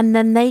deal. And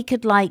then they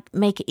could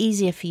make it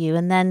easier for you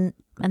and then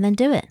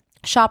do it.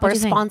 Shoppers What do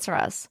you think? sponsor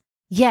us.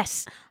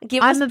 Yes.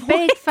 Give us I'm a big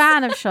points.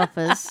 fan of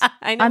Shoppers.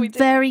 I know we I'm do.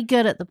 very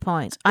good at the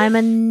points. I'm a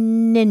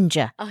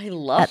ninja I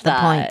love at the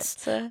that.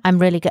 points. I'm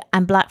really good.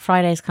 And Black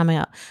Friday's coming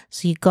up.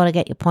 So you've got to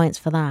get your points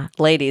for that.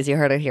 Ladies, you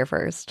heard it here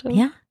first.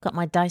 Yeah. Got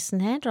my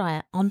Dyson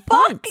hairdryer on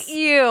Fuck points.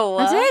 you.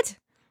 I did.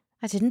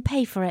 I didn't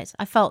pay for it.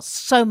 I felt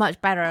so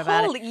much better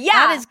about Holy- it. yeah.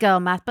 That is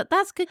girl math, but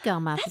that's good girl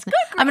math. That's isn't good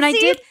it? girl. I mean, I See?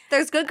 did.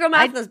 There's good girl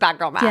math and there's bad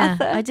girl math. Yeah,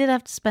 I did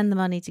have to spend the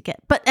money to get.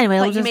 But anyway,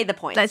 But I'll you just- made the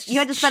point. let's You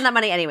had to spend that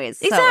money anyways.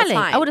 So Exactly. it's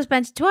fine. I would have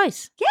spent it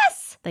twice.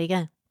 Yes. There you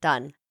go.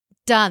 Done.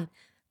 Done.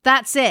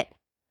 That's it.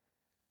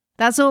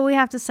 That's all we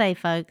have to say,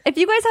 folks. If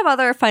you guys have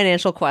other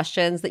financial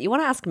questions that you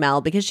want to ask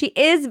Mel, because she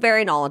is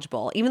very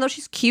knowledgeable, even though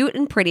she's cute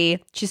and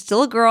pretty, she's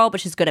still a girl,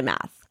 but she's good at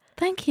math.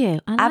 Thank you.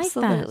 I like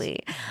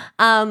Absolutely.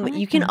 like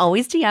You can that.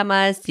 always DM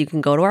us. You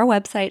can go to our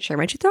website,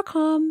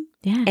 sharemytruth.com,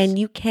 that. Yes. and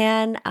you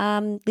can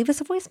leave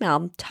us a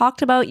voicemail.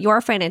 Talk about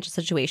your financial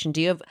situation. Do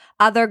you have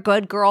other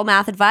good girl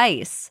math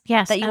advice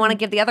Yes, that you want to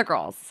give the other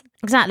girls?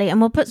 Exactly. And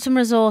we'll put some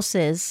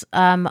resources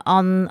on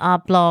our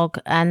blog,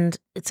 and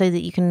so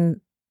that you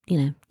can,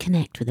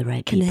 connect with the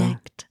right people.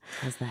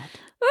 How's that?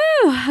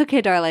 Woo.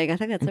 Okay, darling. I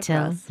think that's it for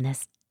Until us.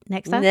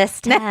 next time.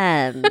 Next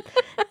time.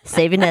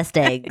 Save your nest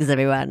eggs,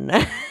 everyone.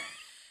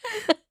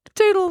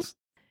 Toodles.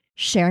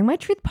 Sharing My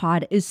Truth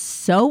Pod is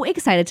so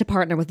excited to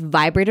partner with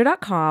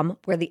Vibrator.com,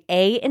 where the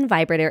A in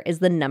vibrator is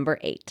the number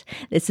 8.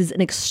 This is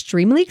an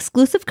extremely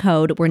exclusive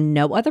code where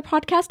no other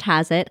podcast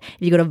has it.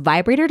 If you go to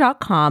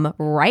Vibrator.com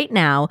right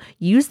now,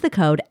 use the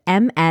code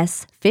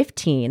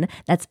MS15,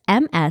 that's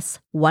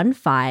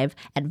MS15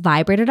 at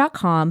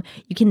Vibrator.com.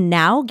 You can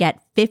now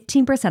get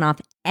 15% off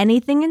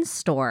anything in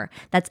store.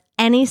 That's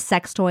any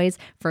sex toys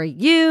for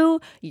you,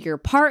 your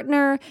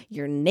partner,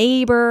 your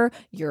neighbor,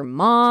 your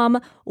mom.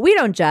 We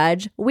don't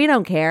judge. We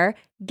don't care.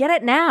 Get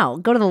it now.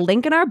 Go to the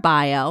link in our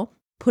bio,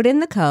 put in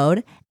the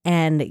code,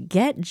 and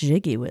get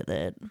jiggy with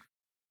it.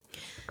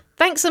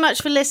 Thanks so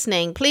much for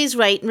listening. Please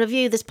rate and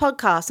review this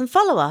podcast and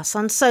follow us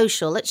on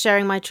social at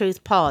Sharing My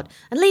Truth Pod,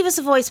 and leave us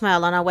a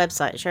voicemail on our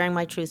website,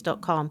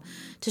 sharingmytruth.com,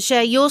 to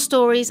share your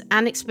stories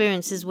and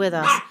experiences with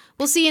us.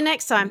 We'll see you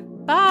next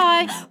time.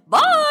 Bye.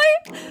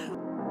 Bye.